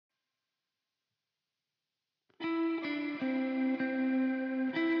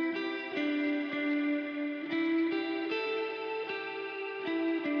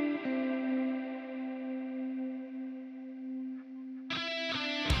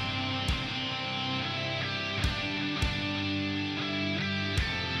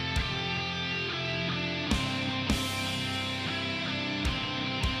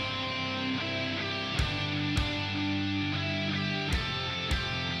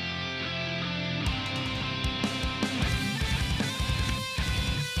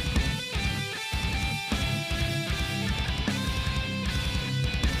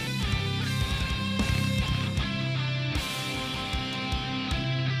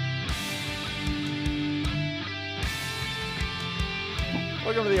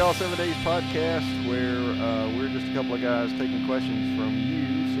Welcome to the All 7 Days podcast, where we're just a couple of guys taking questions from you.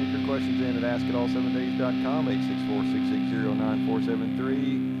 Send your questions in at askit7days.com,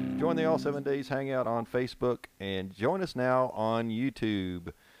 864-660-9473. Join the All 7 Days Hangout on Facebook, and join us now on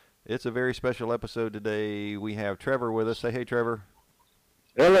YouTube. It's a very special episode today. We have Trevor with us. Say hey, Trevor.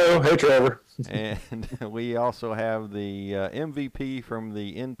 Hello. Hey, Trevor. And we also have the MVP from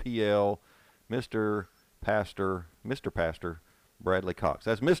the NPL, Mr. Pastor Bradley Cox.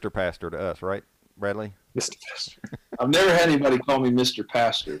 That's Mr. Pastor to us, right, Bradley? Mr. Pastor. I've never had anybody call me Mr.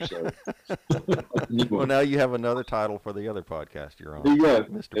 Pastor, so. Well, now you have another title for the other podcast you're on. There you go.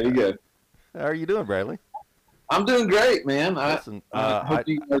 Mr. There you go. How are you doing, Bradley? I'm doing great, man. Listen, hope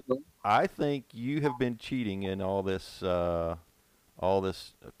you guys are. I think you have been cheating in all this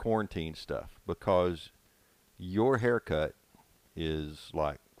quarantine stuff because your haircut is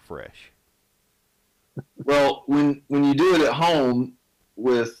like fresh. Well, when you do it at home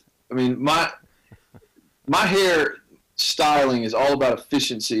my hair styling is all about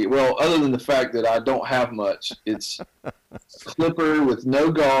efficiency. Well, other than the fact that I don't have much, it's clipper with no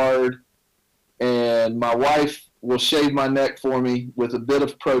guard, and my wife will shave my neck for me with a bit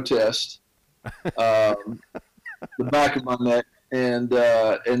of protest, the back of my neck, and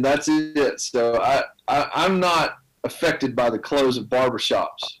that's it. So I'm not affected by the close of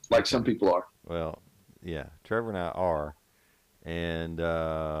barbershops like some people are. Well, yeah, Trevor and I are,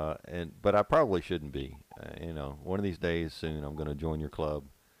 but I probably shouldn't be. One of these days soon I'm going to join your club.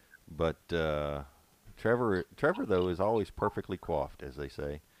 But Trevor though is always perfectly coiffed, as they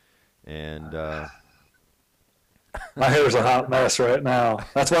say, and my hair's a hot mess right now.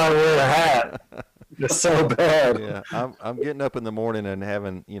 That's why I wear a hat. It's so bad. Yeah, I'm getting up in the morning and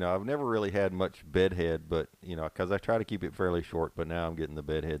having, I've never really had much bedhead, but because I try to keep it fairly short, but now I'm getting the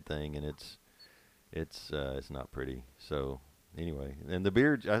bedhead thing, and it's not pretty. So anyway, and the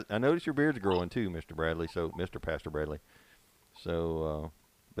beard, I noticed your beard's growing too, Mr. Bradley. So Mr. Pastor Bradley. So,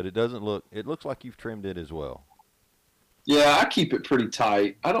 but it looks like you've trimmed it as well. Yeah, I keep it pretty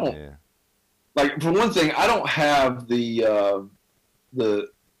tight. I don't. Yeah. Like, for one thing, I don't have the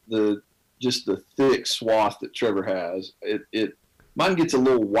just the thick swath that Trevor has. Mine gets a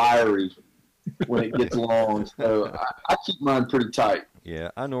little wiry when it gets long, so I keep mine pretty tight.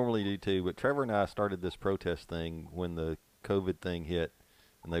 Yeah, I normally do too, but Trevor and I started this protest thing when the COVID thing hit,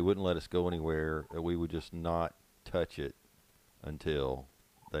 and they wouldn't let us go anywhere. We would just not touch it until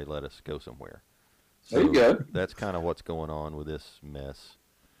they let us go somewhere. So there you go. That's kind of what's going on with this mess.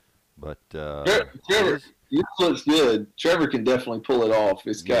 But Trevor, yours looks good. Trevor can definitely pull it off.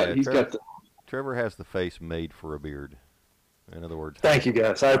 Trevor has the face made for a beard. In other words, thank you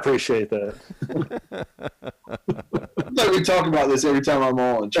guys. I appreciate that. We talk about this every time I'm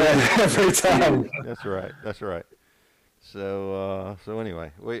on. Every time. That's right. So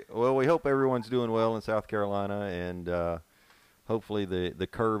anyway, we hope everyone's doing well in South Carolina, and hopefully the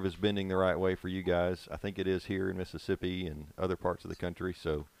curve is bending the right way for you guys. I think it is here in Mississippi and other parts of the country.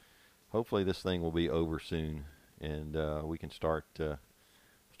 So hopefully this thing will be over soon, and we can start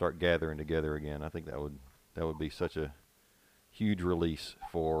gathering together again. I think that would be such a huge release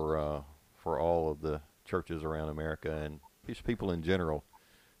for all of the churches around America and just people in general.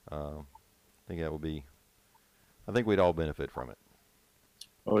 I think we'd all benefit from it.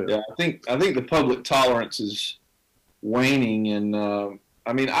 Oh yeah, I think the public tolerance is waning, and I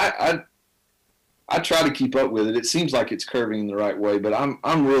try to keep up with it. It seems like it's curving in the right way, but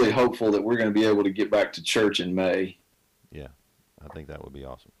I'm really hopeful that we're going to be able to get back to church in May. Yeah, I think that would be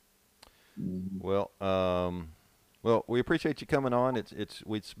awesome. Mm-hmm. Well, we appreciate you coming on. It's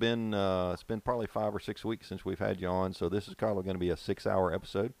been probably 5 or 6 weeks since we've had you on, so this is probably going to be a 6-hour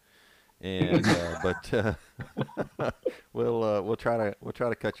episode, and but we'll try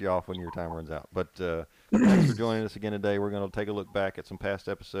to cut you off when your time runs out. But thanks for joining us again today. We're going to take a look back at some past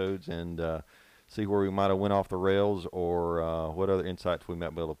episodes and see where we might have went off the rails or what other insights we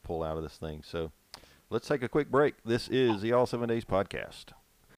might be able to pull out of this thing. So let's take a quick break. This is the All 7 Days podcast.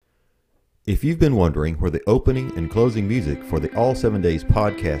 If you've been wondering where the opening and closing music for the All 7 Days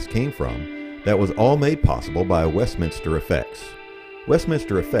podcast came from, that was all made possible by Westminster Effects.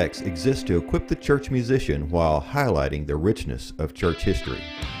 Westminster Effects exists to equip the church musician while highlighting the richness of church history.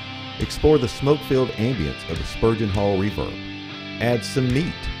 Explore the smoke-filled ambience of the Spurgeon Hall reverb. Add some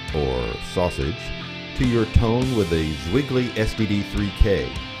meat, or sausage, to your tone with a Zwiggly SDD3K,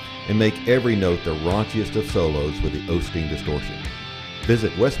 and make every note the raunchiest of solos with the Osteen distortion.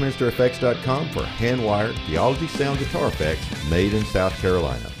 Visit WestminsterEffects.com for hand-wired Theology Sound guitar effects made in South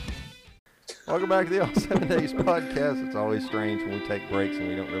Carolina. Welcome back to the All 7 Days podcast. It's always strange when we take breaks and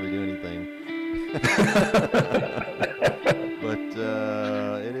we don't really do anything. But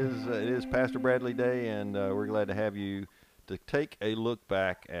is Pastor Bradley Day, and we're glad to have you to take a look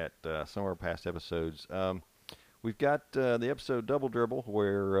back at some of our past episodes. We've got the episode Double Dribble,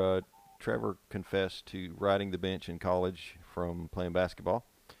 where Trevor confessed to riding the bench in college from playing basketball.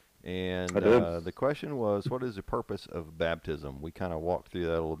 And the question was, what is the purpose of baptism? We kind of walked through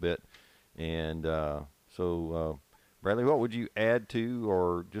that a little bit. And so, Bradley, what would you add to,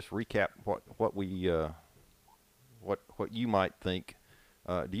 or just recap what you might think?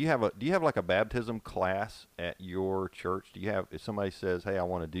 Do you have like a baptism class at your church? Do you have, if somebody says, "Hey, I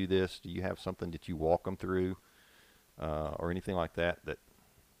want to do this," do you have something that you walk them through, or anything like that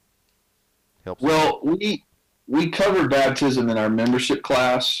helps? Well, we cover baptism in our membership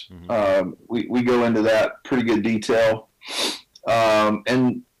class. Mm-hmm. We go into that pretty good detail. But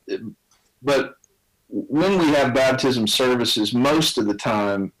when we have baptism services, most of the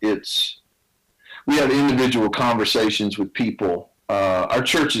time we have individual conversations with people. Our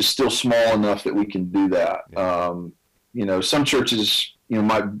church is still small enough that we can do that. Yeah. Some churches,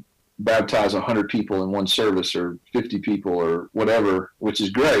 might baptize 100 people in one service, or 50 people, or whatever, which is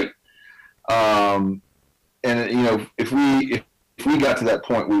great. If we got to that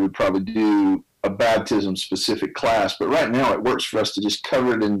point, we would probably do a baptism specific class. But right now, it works for us to just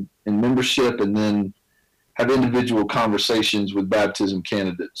cover it in membership, and then have individual conversations with baptism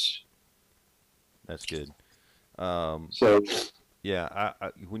candidates. That's good. Yeah,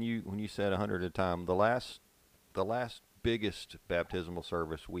 when you said 100 at a time, the last biggest baptismal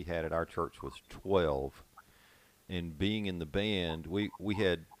service we had at our church was 12. And being in the band, we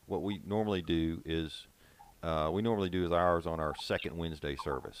had, what we normally do is ours on our second Wednesday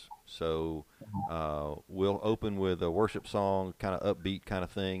service. So we'll open with a worship song, kind of upbeat kind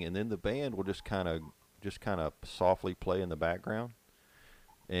of thing, and then the band will just kind of softly play in the background.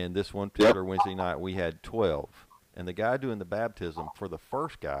 And this one particular Wednesday night, we had 12. And the guy doing the baptism for the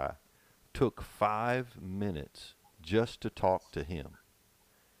first guy took 5 minutes just to talk to him.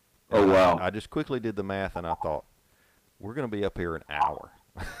 And oh, wow. I just quickly did the math, and I thought, we're going to be up here an hour.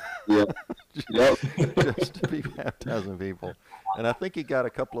 Yep. just to be baptizing people. And I think he got a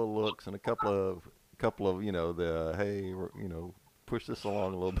couple of looks and a couple of hey, push this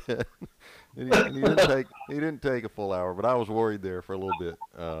along a little bit. and he didn't take a full hour, but I was worried there for a little bit,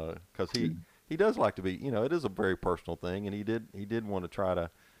 because he does like to be, it is a very personal thing, and he did want to try to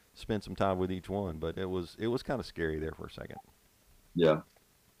spend some time with each one, but it was kind of scary there for a second. Yeah.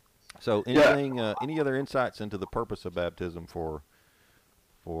 So any other insights into the purpose of baptism for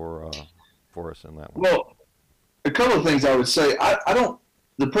us in that one? Well, a couple of things I would say.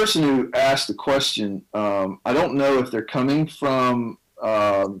 The person who asked the question, I don't know if they're coming from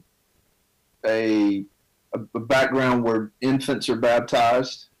a background where infants are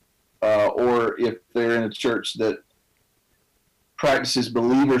baptized, or if they're in a church that practices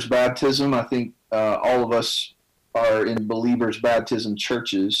believers' baptism. I think all of us are in believers' baptism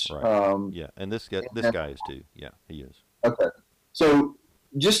churches. Right. Yeah, and this guy is too. Yeah, he is. Okay. So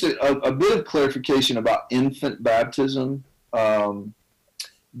just a bit of clarification about infant baptism. And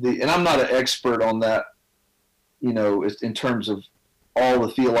I'm not an expert on that, in terms of all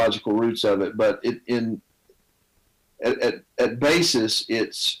the theological roots of it, but at basis,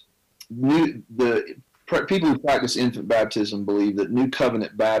 it's the people who practice infant baptism believe that New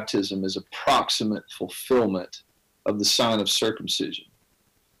Covenant baptism is a proximate fulfillment of the sign of circumcision.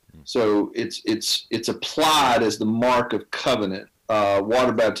 So it's applied as the mark of covenant,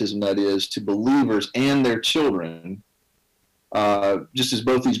 water baptism, that is, to believers and their children, just as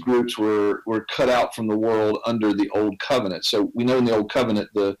both these groups were cut out from the world under the Old Covenant. So we know in the Old Covenant,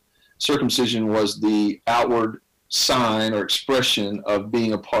 the circumcision was the outward sign or expression of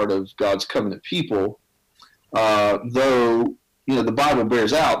being a part of God's covenant people, though the Bible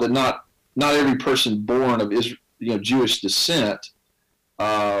bears out that not every person born of Jewish descent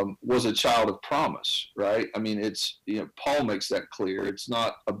was a child of promise, right? I mean, Paul makes that clear. It's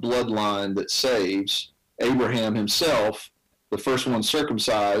not a bloodline that saves. Abraham himself, the first one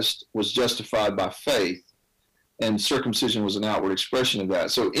circumcised, was justified by faith, and circumcision was an outward expression of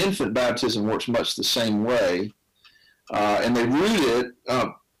that. So infant baptism works much the same way, and they root it.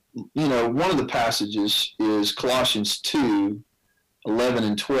 One of the passages is Colossians 2:11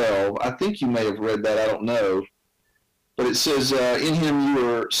 and 12. I think you may have read that. I don't know. But it says, in him you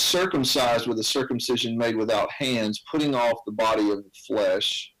were circumcised with a circumcision made without hands, putting off the body of the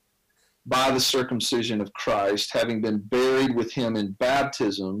flesh by the circumcision of Christ, having been buried with him in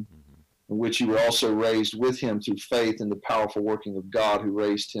baptism, in which you were also raised with him through faith in the powerful working of God who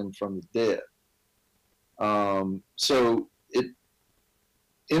raised him from the dead. So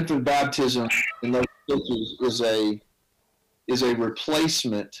infant baptism in those scriptures is a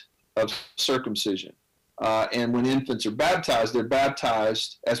replacement of circumcision. And when infants are baptized, they're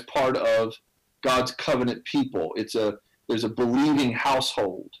baptized as part of God's covenant people. There's a believing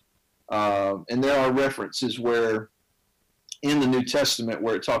household. And there are references where in the New Testament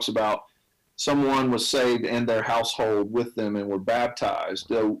where it talks about someone was saved and their household with them and were baptized,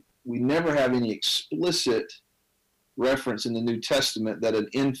 though we never have any explicit reference in the New Testament that an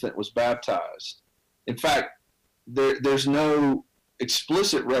infant was baptized. In fact, there's no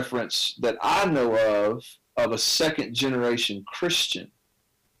explicit reference that I know of a second generation Christian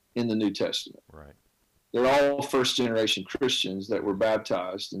in the New Testament. Right. They're all first generation Christians that were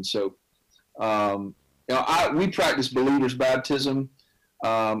baptized. And so, we practice believers baptism.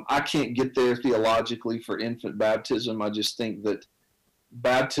 I can't get there theologically for infant baptism. I just think that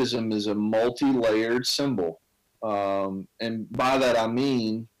baptism is a multi-layered symbol. And by that I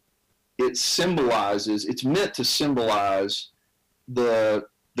mean it's meant to symbolize the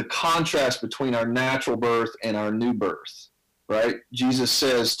contrast between our natural birth and our new birth, right? Jesus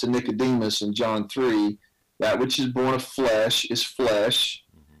says to Nicodemus in John 3, that which is born of flesh is flesh,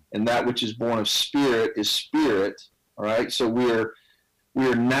 and that which is born of spirit is spirit, all right? So we're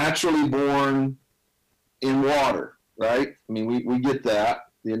naturally born in water, right? I mean, we get that,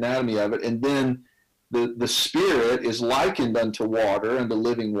 the anatomy of it, and then the spirit is likened unto water, unto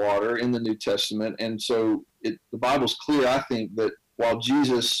living water in the New Testament, and so the Bible's clear, I think, that while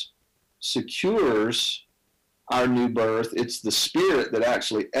Jesus secures our new birth, it's the Spirit that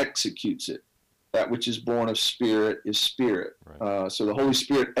actually executes it. That which is born of spirit is spirit. Right. So the Holy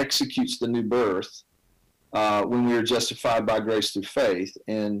Spirit executes the new birth when we are justified by grace through faith.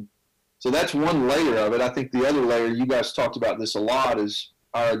 And so that's one layer of it. I think the other layer, you guys talked about this a lot, is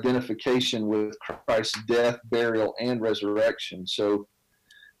our identification with Christ's death, burial, and resurrection. So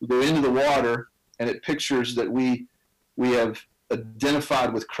we go into the water, and it pictures that we have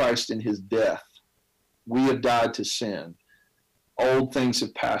identified with Christ in his death. We have died to sin. Old things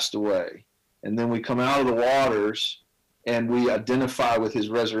have passed away. And then we come out of the waters and we identify with his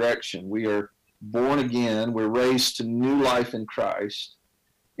resurrection. We are born again. We're raised to new life in Christ.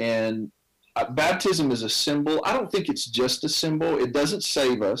 And baptism is a symbol. I don't think it's just a symbol. It doesn't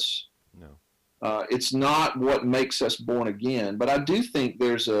save us. No. It's not what makes us born again. But I do think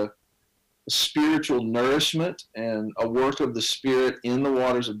there's a spiritual nourishment and a work of the Spirit in the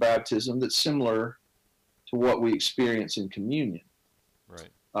waters of baptism that's similar to what we experience in communion.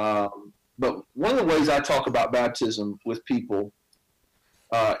 Right. But one of the ways I talk about baptism with people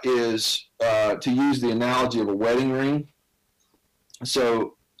is to use the analogy of a wedding ring.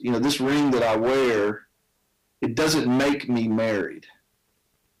 So, this ring that I wear, it doesn't make me married.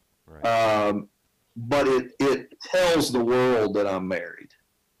 Right. But it tells the world that I'm married.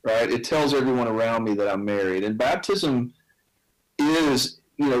 Right? It tells everyone around me that I'm married. And baptism is,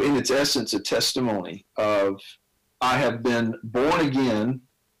 in its essence, a testimony of I have been born again,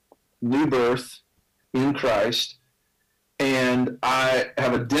 new birth in Christ, and I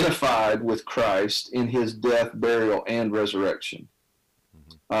have identified with Christ in his death, burial, and resurrection.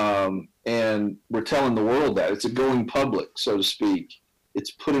 And we're telling the world that. It's a going public, so to speak.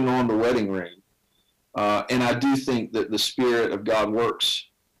 It's putting on the wedding ring. And I do think that the Spirit of God works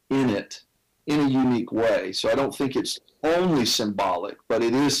in it in a unique way. So I don't think it's only symbolic, but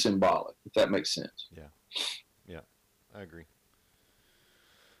it is symbolic, if that makes sense. Yeah, I agree.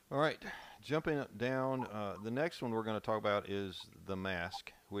 All right, jumping down, the next one we're going to talk about is the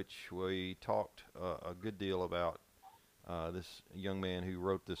mask, which we talked a good deal about. This young man who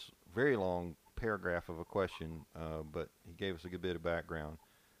wrote this very long paragraph of a question, but he gave us a good bit of background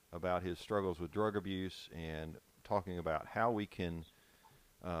about his struggles with drug abuse and talking about how we can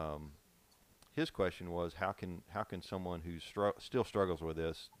his question was how can someone who still struggles with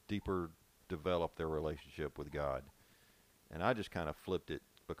this deeper develop their relationship with God? And I just kind of flipped it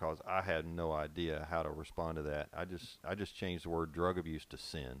because I had no idea how to respond to that. I just changed the word drug abuse to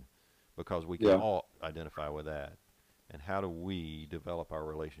sin because we can all identify with that. And how do we develop our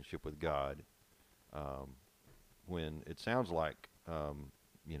relationship with God when it sounds like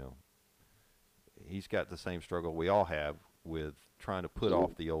he's got the same struggle we all have with trying to put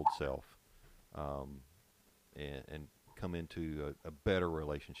off the old self and come into a better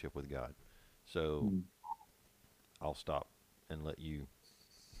relationship with God. So I'll stop and let you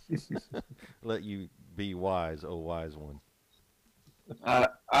be wise, oh wise one. I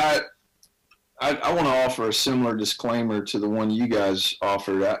want to offer a similar disclaimer to the one you guys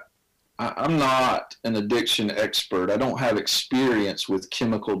offered. I'm not an addiction expert. I don't have experience with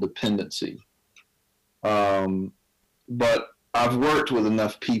chemical dependency. But I've worked with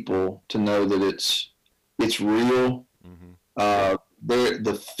enough people to know that it's real.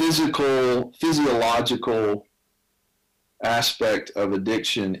 the physiological aspect of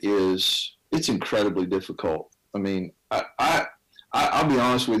addiction it's incredibly difficult. I mean, I'll be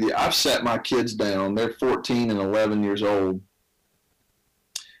honest with you. I've sat my kids down. They're 14 and 11 years old.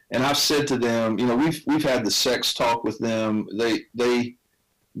 And I've said to them, you know, we've had the sex talk with them. They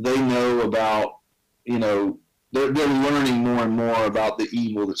know about, you know, they're learning more and more about the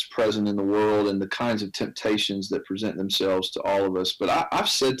evil that's present in the world and the kinds of temptations that present themselves to all of us. But I've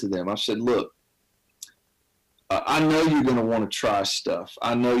said to them, I've said, look, I know you're going to want to try stuff.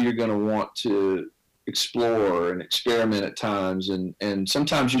 I know you're going to want to explore and experiment at times, and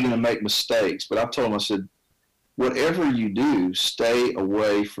sometimes you're going to make mistakes. But I've told them, I said, whatever you do, stay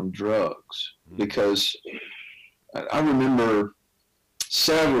away from drugs. Because I remember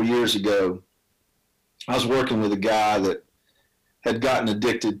several years ago, I was working with a guy that had gotten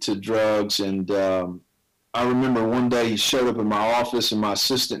addicted to drugs, and I remember one day he showed up in my office, and my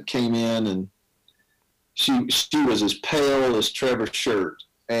assistant came in, and she was as pale as Trevor's shirt,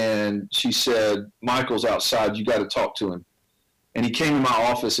 and she said, "Michael's outside, you got to talk to him." And he came to my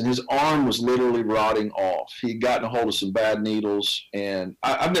office, and his arm was literally rotting off. He had gotten a hold of some bad needles, and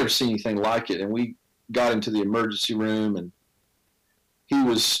I've never seen anything like it. And we got into the emergency room, and he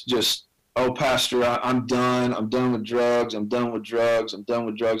was just, "Oh, Pastor, I'm done. I'm done with drugs. I'm done with drugs. I'm done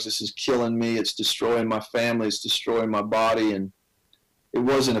with drugs. This is killing me. It's destroying my family. It's destroying my body." And it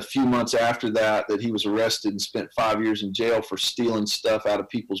wasn't a few months after that he was arrested and spent 5 years in jail for stealing stuff out of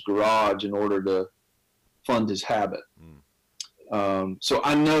people's garage in order to fund his habit. So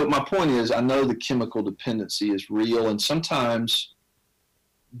I know, my point is, I know the chemical dependency is real, and sometimes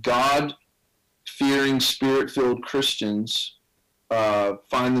God-fearing, Spirit-filled Christians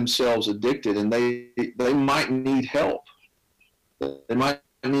find themselves addicted, and they might need help. They might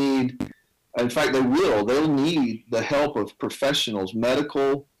need, in fact, they'll need the help of professionals,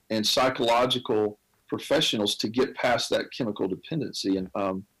 medical and psychological professionals, to get past that chemical dependency. And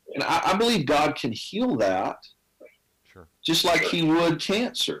I believe God can heal that. Sure. Just like he would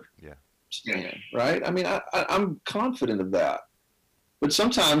cancer. Yeah. Stan, right? I mean, I'm confident of that. But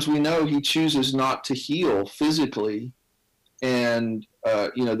sometimes we know he chooses not to heal physically, and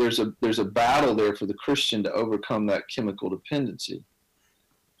you know, there's a battle there for the Christian to overcome that chemical dependency.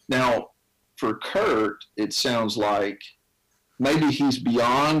 Now, for Kurt, it sounds like maybe he's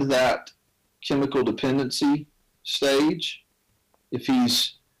beyond that chemical dependency stage. If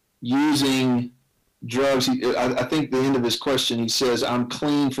he's using drugs, I think the end of his question, he says, "I'm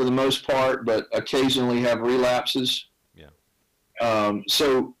clean for the most part, but occasionally have relapses." Yeah.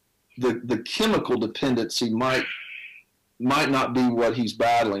 So the chemical dependency might not be what he's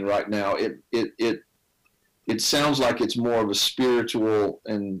battling right now. It sounds like it's more of a spiritual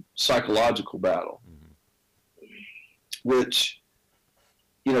and psychological battle. Which,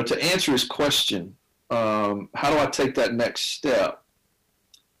 you know, to answer his question, how do I take that next step?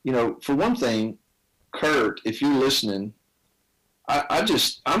 You know, for one thing, Kurt, if you're listening,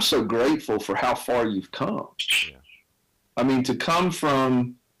 I'm so grateful for how far you've come. Yeah. I mean, to come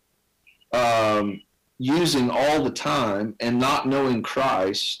from using all the time and not knowing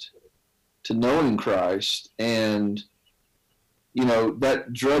Christ to knowing Christ, and, you know,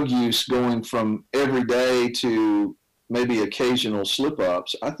 that drug use going from every day to maybe occasional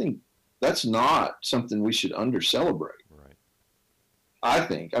slip-ups, I think that's not something we should under-celebrate. I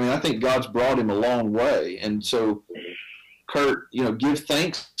think God's brought him a long way. And so, Kurt, you know, give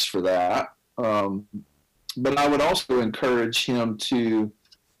thanks for that. But I would also encourage him to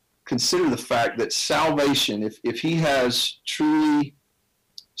consider the fact that salvation, if he has truly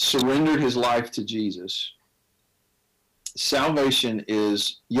surrendered his life to Jesus, salvation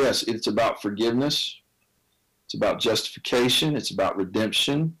is, yes, it's about forgiveness. It's about justification. It's about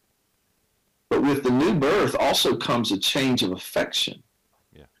redemption. But with the new birth also comes a change of affection.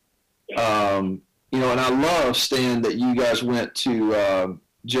 You know, and I love, Stan, that you guys went to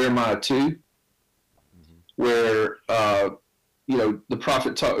Jeremiah 2, where, you know, the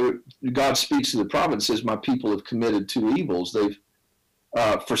prophet, God speaks to the prophet and says, "My people have committed two evils. They've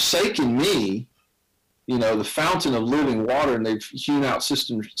forsaken me, you know, the fountain of living water, and they've hewn out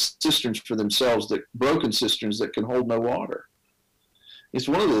cisterns for themselves, broken cisterns that can hold no water." It's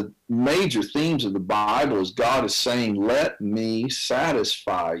one of the major themes of the Bible is God is saying, "Let me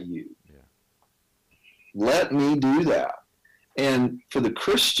satisfy you." Let me do that. And for the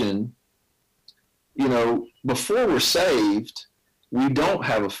Christian, you know, before we're saved, we don't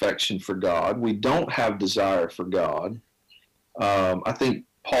have affection for God. We don't have desire for God. I think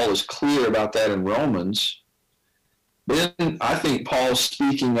Paul is clear about that in Romans. Then I think Paul's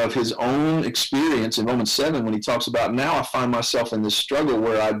speaking of his own experience in Romans 7 when he talks about, now I find myself in this struggle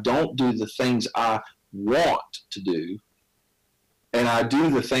where I don't do the things I want to do, and I do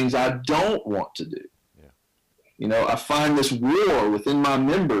the things I don't want to do. Yeah. You know, I find this war within my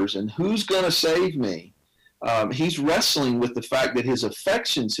members, and who's going to save me? He's wrestling with the fact that his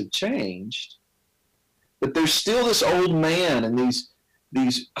affections have changed, but there's still this old man and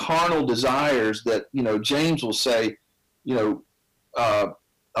these carnal desires that, you know, James will say, you know,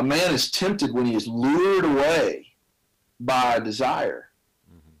 a man is tempted when he is lured away by a desire.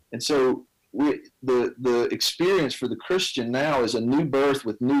 Mm-hmm. And so the experience for the Christian now is a new birth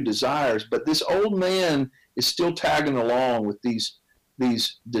with new desires, but this old man is still tagging along with these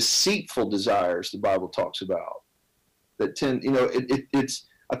deceitful desires the Bible talks about that tend, you know, it's,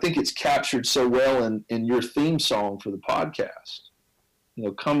 I think it's captured so well in your theme song for the podcast. You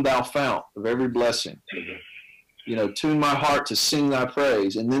know, come thou fount of every blessing. You know, tune my heart to sing thy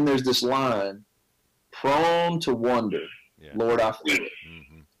praise. And then there's this line, prone to wonder, Yeah. Lord, I feel it.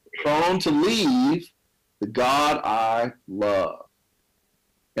 Mm-hmm. Prone to leave the God I love.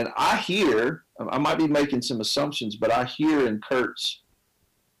 And I hear, I might be making some assumptions, but I hear in Kurt's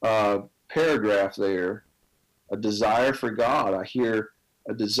paragraph there a desire for God. I hear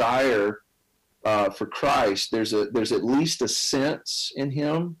a desire for Christ. There's at least a sense in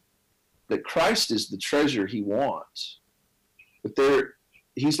him that Christ is the treasure he wants. But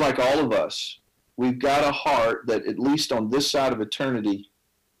he's like all of us. We've got a heart that, at least on this side of eternity,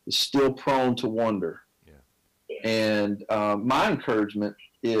 is still prone to wonder. Yeah. And my encouragement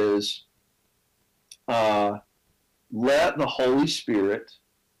is let the Holy Spirit,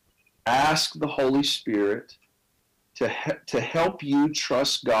 ask the Holy Spirit to help you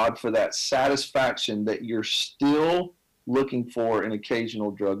trust God for that satisfaction that you're still looking for in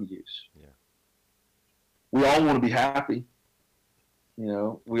occasional drug use. Yeah. We all want to be happy. You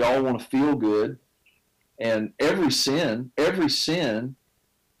know, we all want to feel good. And every sin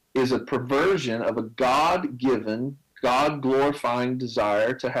is a perversion of a God-given, God-glorifying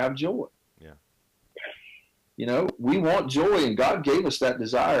desire to have joy. Yeah. You know, we want joy, and God gave us that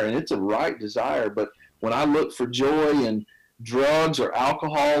desire, and it's a right desire. But when I look for joy in drugs or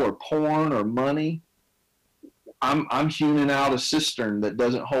alcohol or porn or money, I'm hewing out a cistern that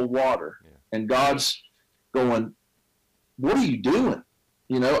doesn't hold water. Yeah. And God's going, what are you doing?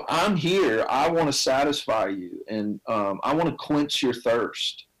 You know, I'm here. I want to satisfy you, and I want to quench your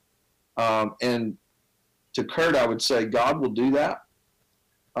thirst. And to Kurt, I would say God will do that.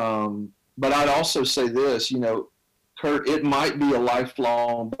 But I'd also say this, you know, Kurt, it might be a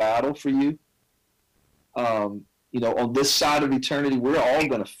lifelong battle for you. You know, on this side of eternity, we're all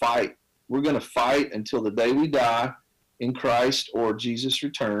going to fight. We're going to fight until the day we die in Christ or Jesus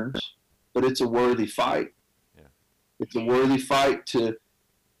returns. But it's a worthy fight. Yeah. It's a worthy fight to,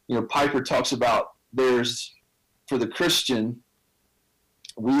 you know, Piper talks about for the Christian,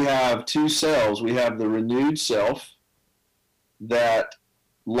 we have two selves. We have the renewed self that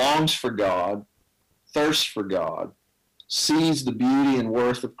longs for God, thirsts for God, sees the beauty and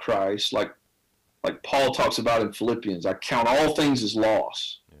worth of Christ, like Paul talks about in Philippians. I count all things as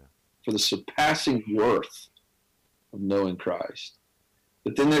loss for the surpassing worth of knowing Christ.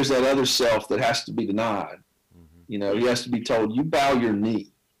 But then there's that other self that has to be denied. Mm-hmm. You know, he has to be told, you bow your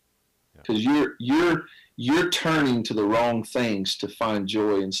knee, because you're turning to the wrong things to find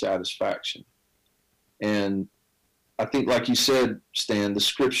joy and satisfaction. And I think, like you said, Stan, the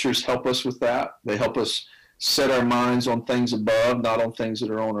scriptures help us with that. They help us set our minds on things above, not on things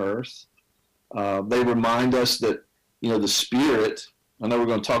that are on earth. They remind us that, you know, the Spirit, I know we're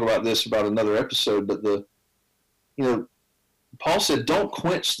going to talk about this about another episode, but Paul said, don't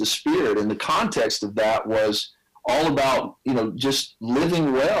quench the Spirit. And the context of that was all about, you know, just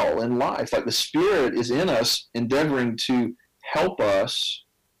living well in life. Like the Spirit is in us, endeavoring to help us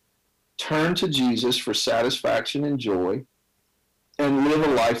turn to Jesus for satisfaction and joy, and live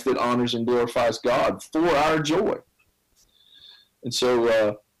a life that honors and glorifies God for our joy. And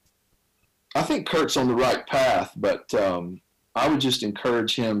so I think Kurt's on the right path, but I would just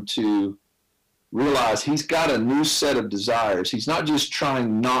encourage him to realize he's got a new set of desires. He's not just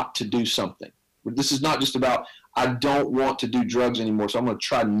trying not to do something. This is not just about, I don't want to do drugs anymore, so I'm going to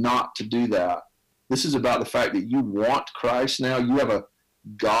try not to do that. This is about the fact that you want Christ now. You have a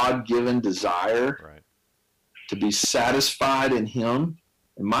God-given desire to be satisfied in him.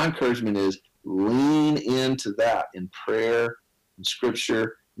 And my encouragement is lean into that in prayer, in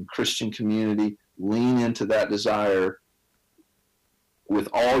scripture, in Christian community. Lean into that desire with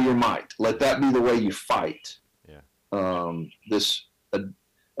all your might. Let that be the way you fight this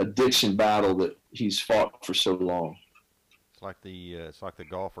addiction battle that he's fought for so long. it's like the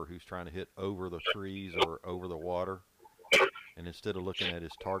golfer who's trying to hit over the trees or over the water, and instead of looking at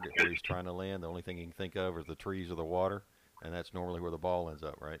his target where he's trying to land, the only thing he can think of is the trees or the water, and that's normally where the ball ends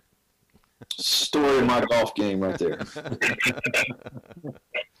up, right? Story of my golf game right there.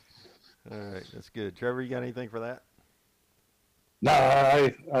 All right, that's good. Trevor, you got anything for that? No,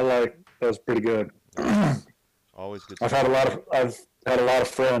 I like that was pretty good. Always good. I've had a lot of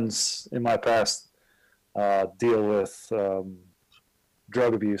friends in my past deal with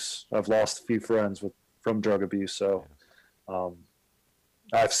drug abuse. I've lost a few friends from drug abuse, so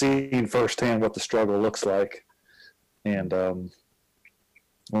I've seen firsthand what the struggle looks like, and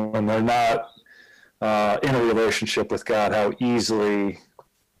when they're not in a relationship with God, how easily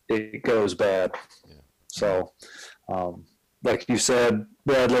it goes bad. Yeah. So, like you said,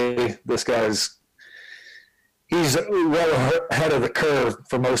 Bradley, this he's well ahead of the curve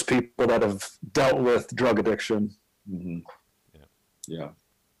for most people that have dealt with drug addiction. Mm-hmm. Yeah.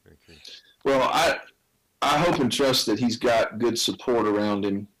 Very true. Well, I hope and trust that he's got good support around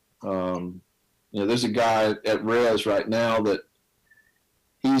him. There's a guy at Res right now that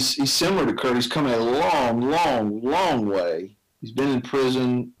he's similar to Kurt. He's come a long, long, long way. He's been in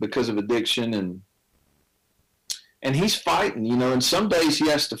prison because of addiction, and he's fighting, and some days he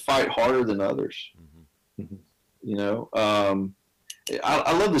has to fight harder than others. Mm-hmm.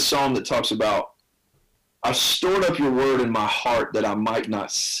 I love the psalm that talks about, I've stored up your word in my heart that I might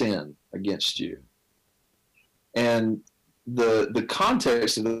not sin against you. And the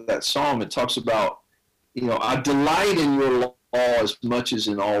context of that psalm, it talks about, I delight in your law as much as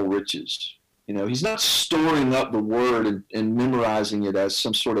in all riches. He's not storing up the word and memorizing it as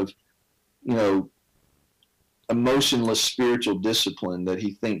some sort of, emotionless spiritual discipline that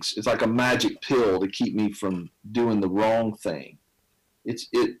he thinks it's like a magic pill to keep me from doing the wrong thing.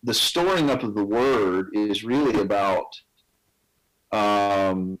 The storing up of the word is really about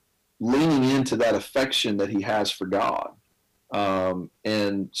leaning into that affection that he has for God.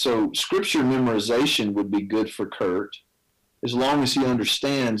 And so scripture memorization would be good for Kurt, as long as he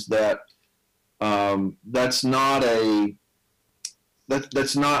understands that that's not a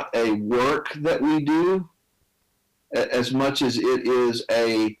work that we do, as much as it is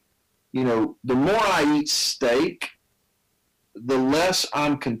the more I eat steak, the less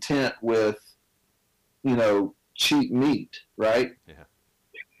I'm content with, cheap meat, right? Yeah.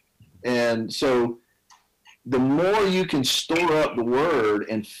 And so the more you can store up the word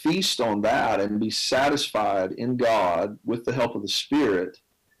and feast on that and be satisfied in God with the help of the Spirit,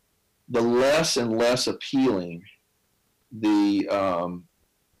 the less and less appealing the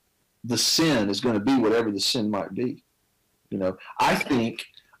sin is going to be, whatever the sin might be. I think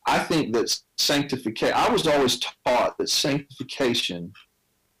that sanctification, I was always taught that sanctification,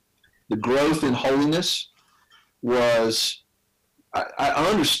 the growth in holiness, was, I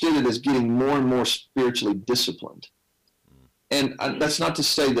understood it as getting more and more spiritually disciplined. And that's not to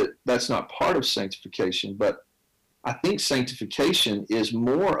say that that's not part of sanctification, but I think sanctification is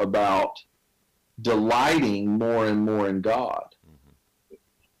more about delighting more and more in God.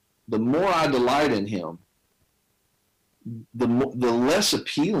 The more I delight in him, the less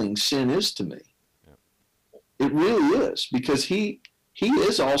appealing sin is to me. Yep. It really is, because he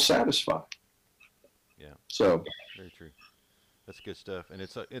is all satisfied. Yeah. So very true. That's good stuff, and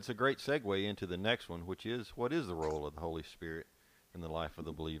it's a great segue into the next one, which is, what is the role of the Holy Spirit in the life of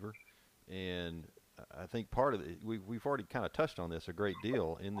the believer? And I think part of it, we've already kind of touched on this a great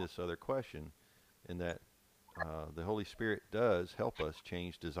deal in this other question, in that the Holy Spirit does help us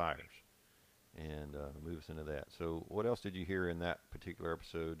change desires and move us into that. So what else did you hear in that particular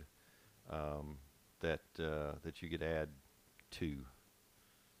episode that you could add to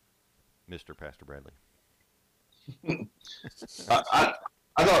Mr. Pastor Bradley? I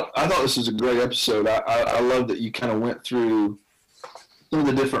thought this was a great episode. I love that you kind of went through some of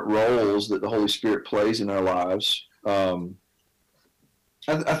the different roles that the Holy Spirit plays in our lives.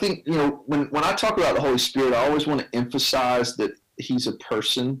 I think, when I talk about the Holy Spirit, I always want to emphasize that he's a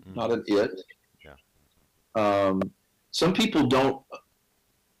person, not an it. Yeah. Some people don't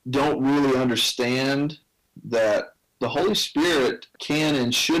really understand that the Holy Spirit can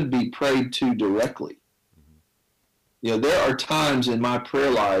and should be prayed to directly. There are times in my prayer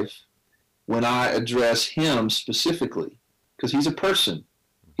life when I address him specifically, because he's a person.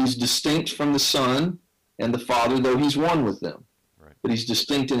 He's distinct from the Son and the Father, though he's one with them. Right. But he's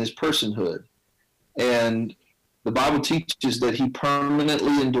distinct in his personhood. And the Bible teaches that he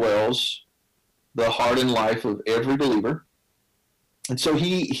permanently indwells the heart and life of every believer. And so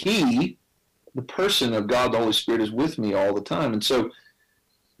he, the person of God, the Holy Spirit, is with me all the time. And so,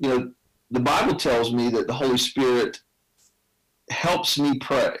 the Bible tells me that the Holy Spirit helps me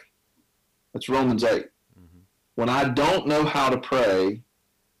pray. That's Romans 8. Mm-hmm. When I don't know how to pray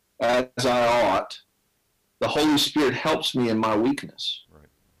as I ought, the Holy Spirit helps me in my weakness. Right.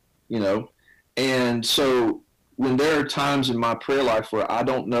 You know, and so when there are times in my prayer life where I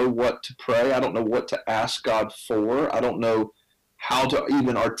don't know what to pray, I don't know what to ask God for, I don't know how to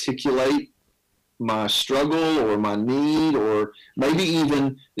even articulate my struggle or my need, or maybe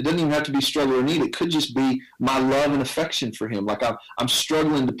even, it doesn't even have to be struggle or need, it could just be my love and affection for him. Like I'm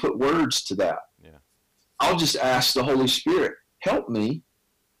struggling to put words to that. Yeah. I'll just ask the Holy Spirit, help me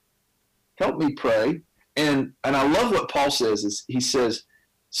pray. And I love what Paul says, is he says,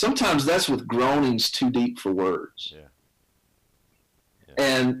 sometimes that's with groanings too deep for words. Yeah.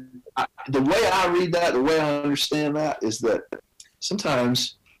 And the way I read that, the way I understand that, is that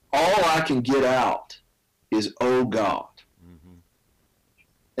sometimes all I can get out is, oh God. Mm-hmm.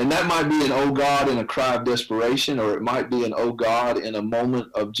 And that might be an oh God in a cry of desperation, or it might be an oh God in a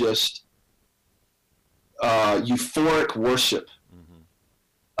moment of just euphoric worship.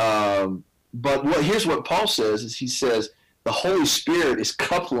 Mm-hmm. But here's what Paul says, is he says the Holy Spirit is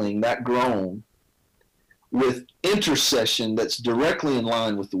coupling that groan with intercession that's directly in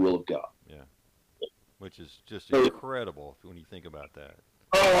line with the will of God. Yeah. Which is just incredible when you think about that.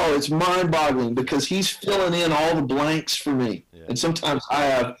 Oh, it's mind-boggling, because he's filling in all the blanks for me. Yeah. And sometimes I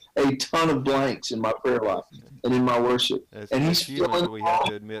have a ton of blanks in my prayer life and in my worship. And he's humans, filling we have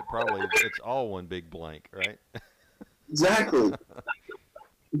to admit, probably it's all one big blank, right? Exactly.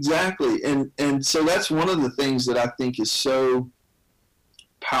 Exactly. And so that's one of the things that I think is so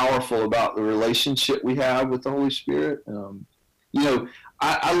powerful about the relationship we have with the Holy Spirit. You know,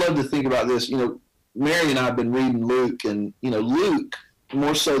 I love to think about this. You know, Mary and I have been reading Luke, and, you know, Luke,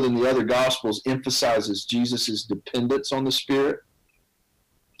 more so than the other Gospels, emphasizes Jesus' dependence on the Spirit.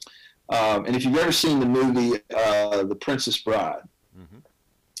 And if you've ever seen the movie The Princess Bride,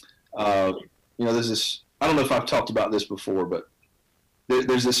 Mm-hmm. You know, there's this, I don't know if I've talked about this before, but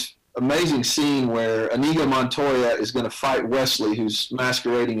there's this amazing scene where Inigo Montoya is going to fight Wesley, who's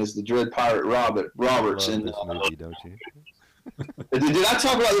masquerading as the Dread Pirate Roberts. Love And this movie, don't you? did I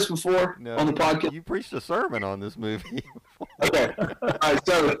talk about this before No, on the podcast? You preached a sermon on this movie. Okay. All right.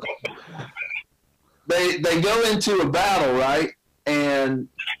 So they go into a battle, right? And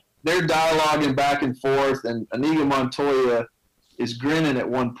they're dialoguing back and forth, and Inigo Montoya is grinning at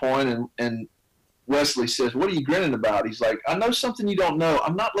one point, and Wesley says, "What are you grinning about?" He's like, "I know something you don't know.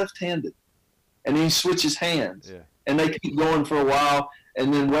 I'm not left-handed." And then he switches hands. Yeah. And they keep going for a while,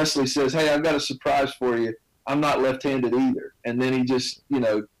 and then Wesley says, "Hey, I've got a surprise for you. I'm not left-handed either." And then he just, you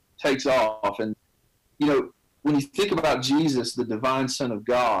know, takes off. And, you know, when you think about Jesus, the divine Son of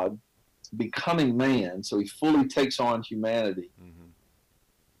God, becoming man, so he fully takes on humanity. Mm-hmm.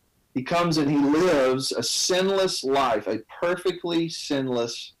 He comes and he lives a sinless life, a perfectly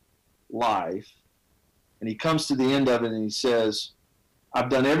sinless life. And he comes to the end of it and he says, I've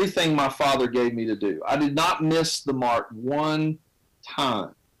done everything my Father gave me to do. I did not miss the mark one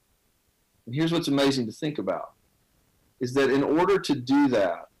time. And here's what's amazing to think about, is that in order to do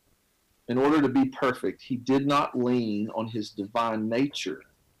that, in order to be perfect, he did not lean on his divine nature.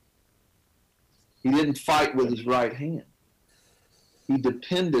 He didn't fight with his right hand. He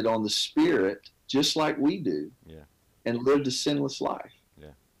depended on the Spirit just like we do, Yeah. and lived a sinless life.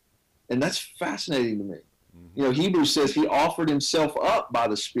 Yeah. And that's fascinating to me. Mm-hmm. You know, Hebrews says he offered himself up by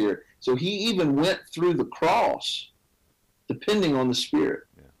the Spirit. So he even went through the cross depending on the Spirit.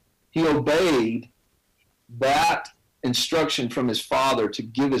 Yeah. He obeyed that instruction from his Father to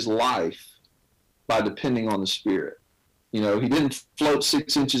give his life by depending on the Spirit. You know, he didn't float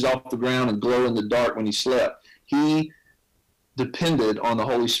 6 inches off the ground and glow in the dark when he slept. He depended on the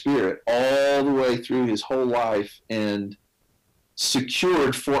Holy Spirit all the way through his whole life and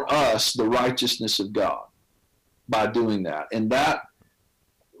secured for us the righteousness of God by doing that. And that,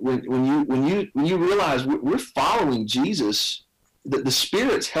 when you realize we're following Jesus, that the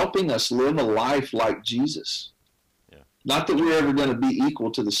Spirit's helping us live a life like Jesus. Yeah. Not that we're ever going to be equal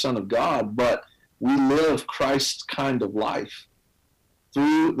to the Son of God, but we live Christ's kind of life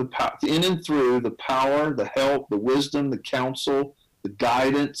through in and through the power, the help, the wisdom, the counsel, the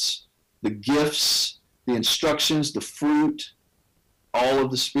guidance, the gifts, the instructions, the fruit, all of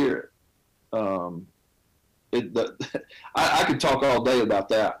the Spirit. I could talk all day about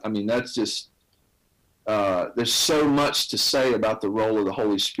that. I mean, that's just, there's so much to say about the role of the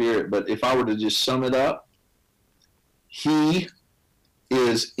Holy Spirit, but if I were to just sum it up, he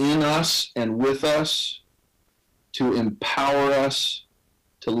is in us and with us to empower us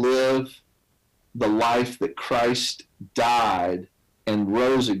to live the life that Christ died and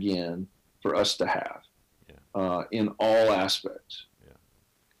rose again for us to have. Yeah. in all aspects. Yeah,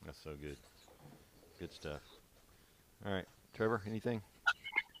 that's so good. Good stuff. All right, Trevor, anything?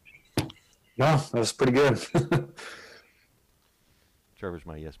 No, that was pretty good. Trevor's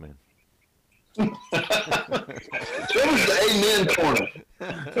my yes man. Trevor's the amen corner.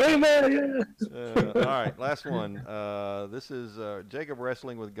 Amen. All right, last one. This is Jacob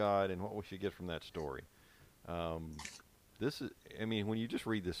wrestling with God and what we should get from that story. This is, I mean, when you just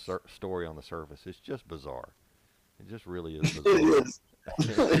read this story on the surface, it's just bizarre. It just really is bizarre. It is.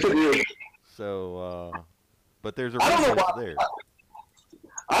 It is. So, but there's a I don't reason know it's why. there.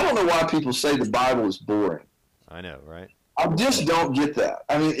 I don't know why people say the Bible is boring. I know, right? I just don't get that.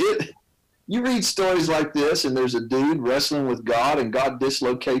 I mean, you read stories like this, and there's a dude wrestling with God, and God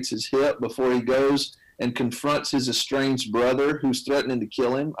dislocates his hip before he goes and confronts his estranged brother who's threatening to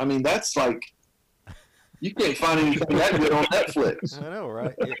kill him. I mean, that's like, you can't find anything that good on Netflix. I know,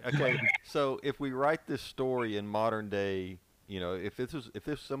 right? Yeah, okay, so if we write this story in modern day, you know, if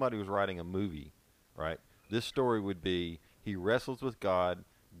somebody was writing a movie, right? This story would be he wrestles with God.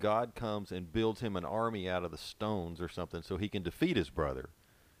 God comes and builds him an army out of the stones or something so he can defeat his brother.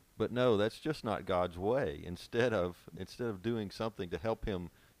 But no, that's just not God's way. Instead of doing something to help him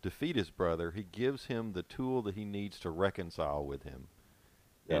defeat his brother, he gives him the tool that he needs to reconcile with him.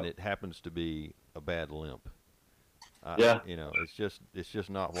 Yeah. And it happens to be a bad limp. Yeah. You know, it's just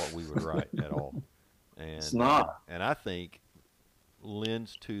not what we would write at all. And it's not. And I think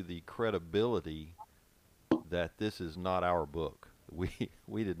lends to the credibility that this is not our book.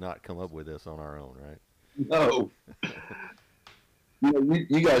 We did not come up with this on our own, right? No.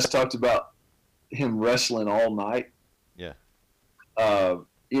 You guys talked about him wrestling all night. Yeah.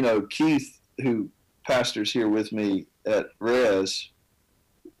 Keith, who pastors here with me at Res,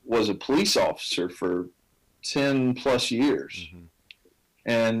 was a police officer for 10 plus years. Mm-hmm.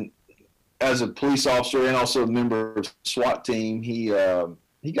 And as a police officer and also a member of the SWAT team, he got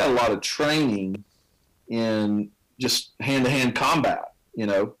a lot of training in just hand-to-hand combat,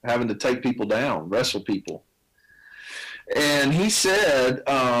 having to take people down, wrestle people. And he said,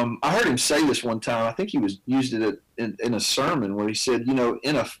 I heard him say this one time, I think he used it in a sermon where he said,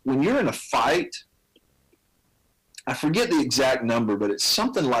 when you're in a fight, I forget the exact number, but it's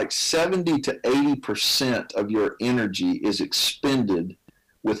something like 70 to 80% of your energy is expended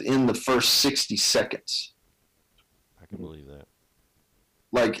within the first 60 seconds. I can believe that.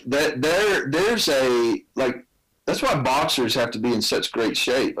 Like that, that's why boxers have to be in such great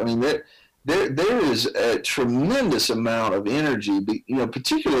shape. I mean, there is a tremendous amount of energy,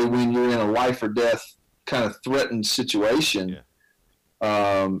 particularly when you're in a life or death kind of threatened situation.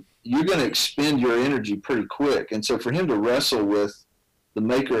 Yeah. You're going to expend your energy pretty quick. And so for him to wrestle with the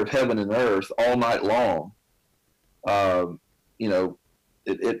maker of heaven and earth all night long, God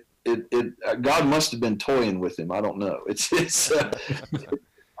must have been toying with him. I don't know.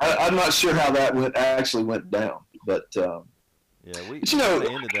 I'm not sure how that actually went down, but yeah, we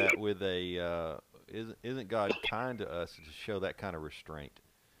ended that with isn't God kind to us to show that kind of restraint?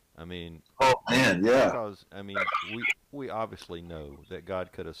 I mean, oh man, yeah. Because I mean, we obviously know that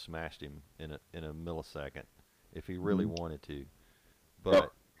God could have smashed him in a millisecond if he really wanted to,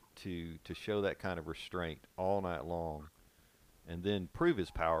 but to show that kind of restraint all night long, and then prove his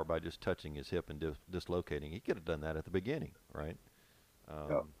power by just touching his hip and dislocating, he could have done that at the beginning, right?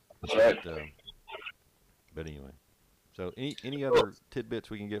 That's right. But anyway, so any other tidbits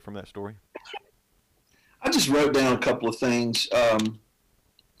we can get from that story? I just wrote down a couple of things.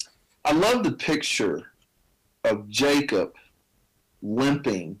 I love the picture of Jacob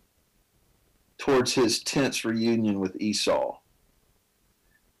limping towards his tense reunion with Esau.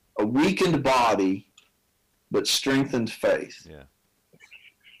 A weakened body, but strengthened faith. Yeah.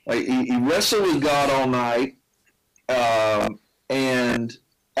 Like he wrestled with God all night, and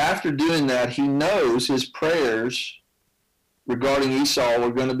after doing that, he knows his prayers regarding Esau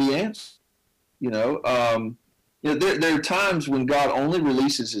were going to be answered. There are times when God only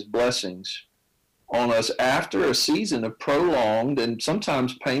releases his blessings on us after a season of prolonged and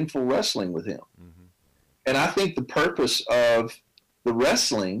sometimes painful wrestling with him. Mm-hmm. And I think the purpose of the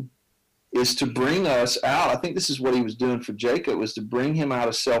wrestling is to bring us out. I think this is what he was doing for Jacob, was to bring him out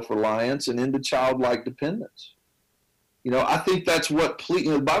of self-reliance and into childlike dependence. I think that's what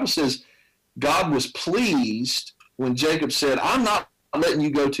the Bible says God was pleased when Jacob said, I'm not letting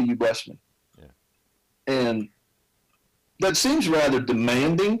you go till you bless me. Yeah. And that seems rather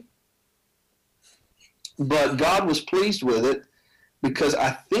demanding, but God was pleased with it because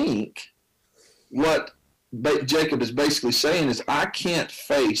I think what Jacob is basically saying is, I can't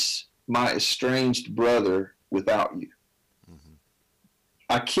face my estranged brother without you. Mm-hmm.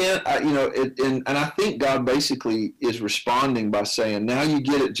 I can't, and I think God basically is responding by saying, "Now you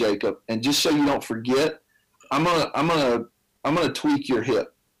get it, Jacob, and just so you don't forget, I'm gonna tweak your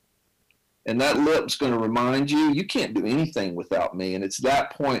hip, and that lip's gonna remind you you can't do anything without me." And it's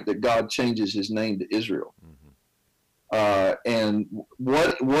that point that God changes His name to Israel. And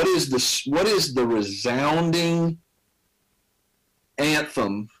what is the resounding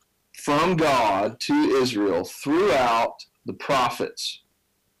anthem from God to Israel throughout the prophets?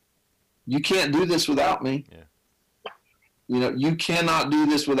 You can't do this without me. Yeah. You cannot do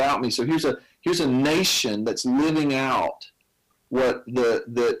this without me. So here's a nation that's living out what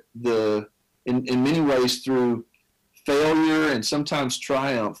in many ways through failure and sometimes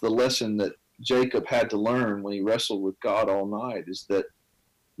triumph, the lesson that Jacob had to learn when he wrestled with God all night is that,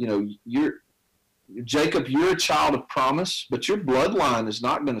 Jacob, you're a child of promise, but your bloodline is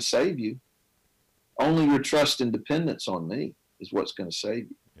not going to save you. Only your trust and dependence on me is what's going to save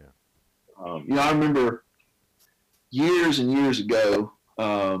you. I remember years and years ago,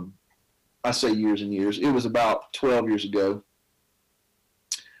 I say years and years, it was about 12 years ago.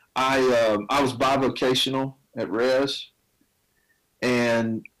 I was bivocational at Res,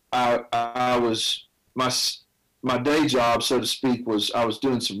 and I was, my day job, so to speak, was I was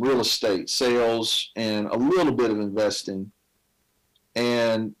doing some real estate sales and a little bit of investing.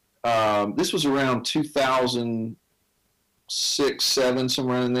 And this was around 2006, 7,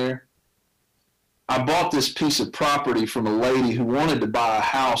 somewhere in there. I bought this piece of property from a lady who wanted to buy a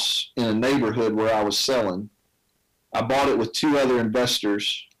house in a neighborhood where I was selling. I bought it with 2 other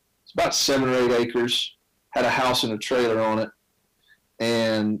investors. It's about 7 or 8 acres, had a house and a trailer on it.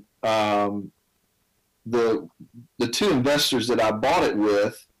 And the 2 investors that I bought it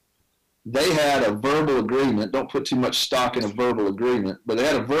with, they had a verbal agreement. Don't put too much stock in a verbal agreement, but they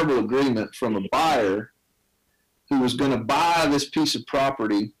had a verbal agreement from a buyer who was going to buy this piece of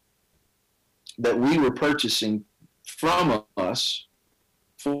property that we were purchasing from us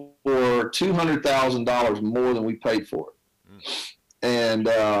for $200,000 more than we paid for it. And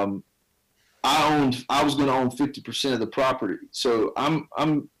I was going to own 50% of the property. So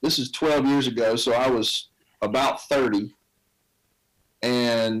this is 12 years ago. So I was about 30,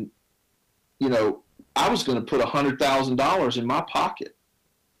 and, I was going to put $100,000 in my pocket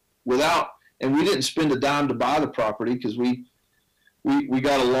and we didn't spend a dime to buy the property because we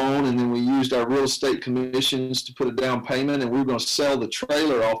got a loan, and then we used our real estate commissions to put a down payment, and we were going to sell the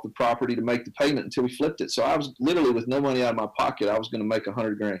trailer off the property to make the payment until we flipped it. So I was literally, with no money out of my pocket, I was going to make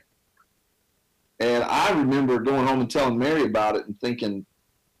 $100,000. And I remember going home and telling Mary about it and thinking,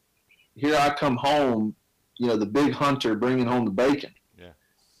 here I come home, the big hunter bringing home the bacon. Yeah.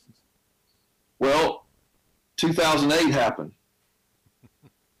 Well, 2008 happened,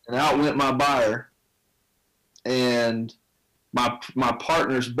 and out went my buyer, and my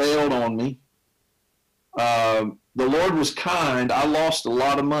partners bailed on me. The Lord was kind. I lost a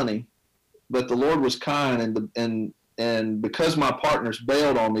lot of money, but the Lord was kind, and because my partners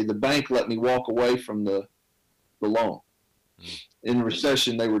bailed on me, the bank let me walk away from the loan. In the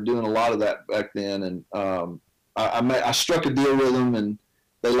recession, they were doing a lot of that back then, and I struck a deal with them, and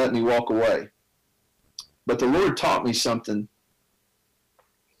they let me walk away. But the Lord taught me something,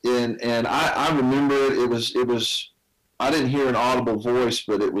 and I remember it was I didn't hear an audible voice,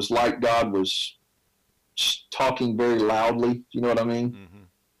 but it was like God was talking very loudly. You know what I mean? Mm-hmm.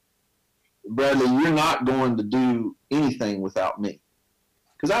 Bradley, you're not going to do anything without me.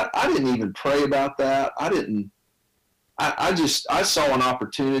 Because I didn't even pray about that. I saw an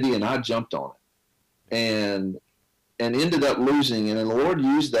opportunity and I jumped on it and ended up losing. And the Lord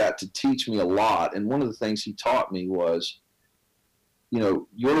used that to teach me a lot. And one of the things He taught me was,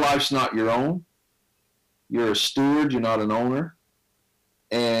 your life's not your own. You're a steward. You're not an owner,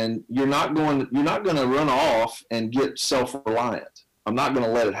 and you're not going to run off and get self-reliant. I'm not going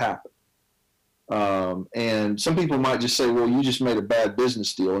to let it happen. And some people might just say, "Well, you just made a bad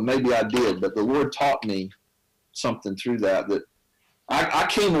business deal," and maybe I did. But the Lord taught me something through that I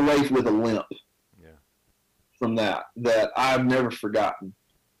came away with a limp. Yeah. From that I've never forgotten,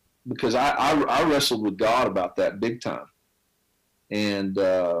 because I wrestled with God about that big time, and.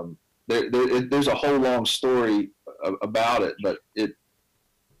 There's a whole long story about it, but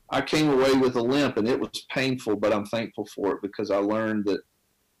I came away with a limp, and it was painful, but I'm thankful for it, because I learned that,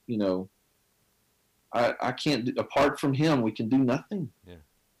 I can't, apart from Him, we can do nothing. Yeah.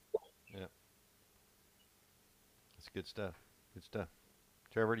 Yeah. That's good stuff. Good stuff.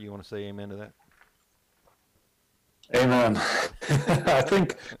 Trevor, do you want to say amen to that? Amen.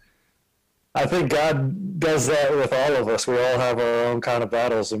 I think God does that with all of us. We all have our own kind of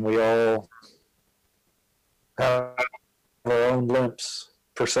battles, and we all have our own limps.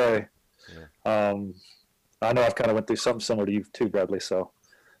 per se. Yeah. I know I've kind of went through something similar to you too, Bradley. So,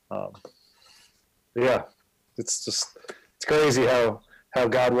 yeah, it's crazy how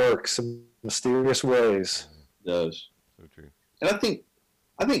God works in mysterious ways. It does. So true. And I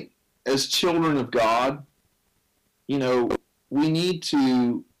think as children of God, you know, we need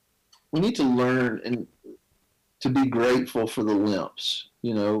to learn and to be grateful for the limps.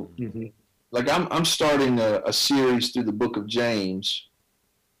 You know, Mm-hmm. like I'm starting a series through the book of James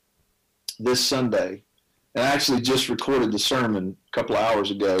this Sunday. And I actually just recorded the sermon a couple of hours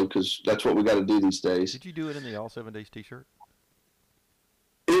ago because that's what we got to do these days. Did you do it in the All 7 Days t-shirt?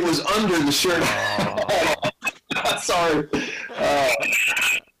 It was under the shirt. Sorry.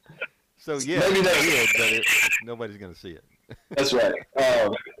 So yeah, Maybe you that's- did, but nobody's going to see it. That's right.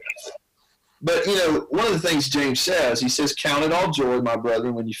 But, you know, one of the things James says, he says, count it all joy, my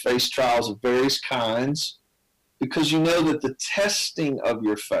brethren, when you face trials of various kinds, because you know that the testing of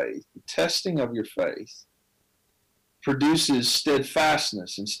your faith produces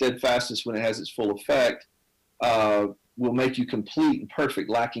steadfastness, and steadfastness, when it has its full effect, will make you complete and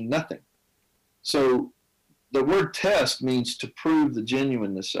perfect, lacking nothing. So the word test means to prove the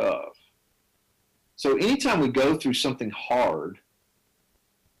genuineness of. So anytime we go through something hard,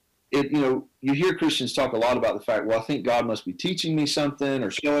 you hear Christians talk a lot about the fact, well, I think God must be teaching me something or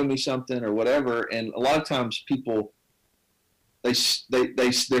showing me something or whatever. And a lot of times people, they're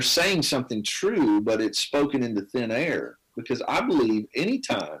saying something true, but it's spoken into thin air. Because I believe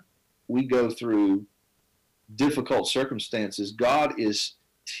anytime we go through difficult circumstances, God is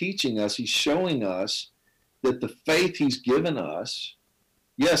teaching us, he's showing us that the faith he's given us,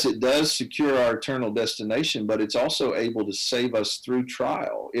 yes, it does secure our eternal destination, but it's also able to save us through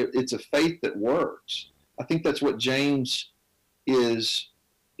trial. It's a faith that works. I think that's what James is,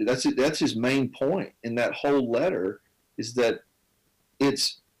 that's his main point in that whole letter, is that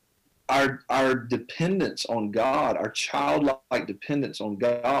it's our dependence on God, our childlike dependence on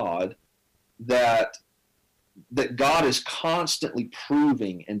God, that God is constantly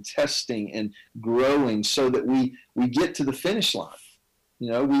proving and testing and growing so that we get to the finish line. You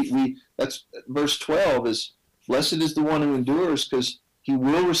know, that's verse 12 is, blessed is the one who endures, because he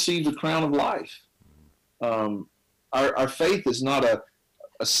will receive the crown of life. Our faith is not a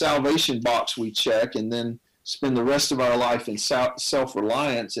salvation box we check and then spend the rest of our life in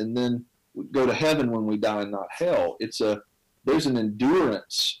self-reliance and then go to heaven when we die and not hell. There's an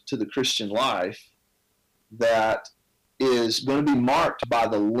endurance to the Christian life that is going to be marked by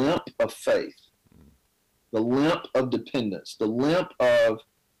the limp of faith, the limp of dependence, the limp of,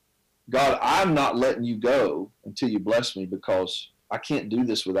 God, I'm not letting you go until you bless me because I can't do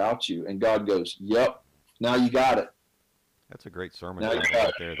this without you. And God goes, yep, now you got it. That's a great sermon Now you title got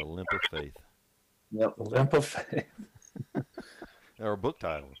right there, The Limp of Faith. Yep. The limp of faith. Or a book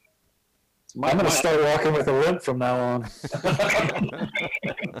title. I'm going to start walking with a limp from now on.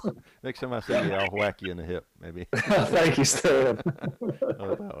 Next time I see you, I'll whack you in the hip, maybe. Thank you, Stan. How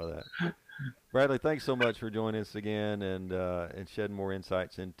about that? Bradley, thanks so much for joining us again and shedding more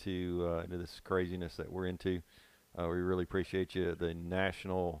insights into this craziness that we're into. We really appreciate you. The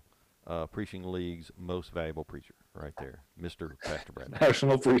National Preaching League's most valuable preacher, right there, Mr. Pastor Bradley.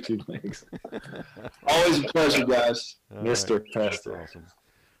 National Preaching Leagues. Always a pleasure, guys. All Mr. right. That's Pastor. awesome.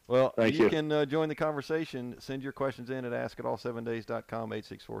 Well, Thank you you. can join the conversation. Send your questions in at askitall7days.com,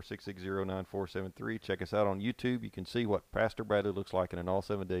 864-660-9473. Check us out on YouTube. You can see what Pastor Bradley looks like in an All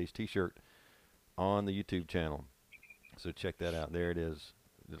 7 Days t-shirt on the YouTube channel. So check that out. There it is.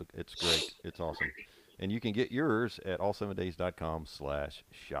 It's great. It's awesome. And you can get yours at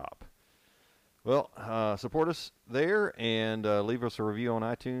all7days.com/shop. Well, support us there and leave us a review on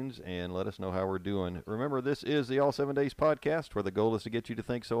iTunes and let us know how we're doing. Remember, this is the All 7 Days podcast, where the goal is to get you to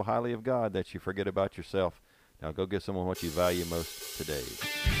think so highly of God that you forget about yourself. Now go give someone what you value most today.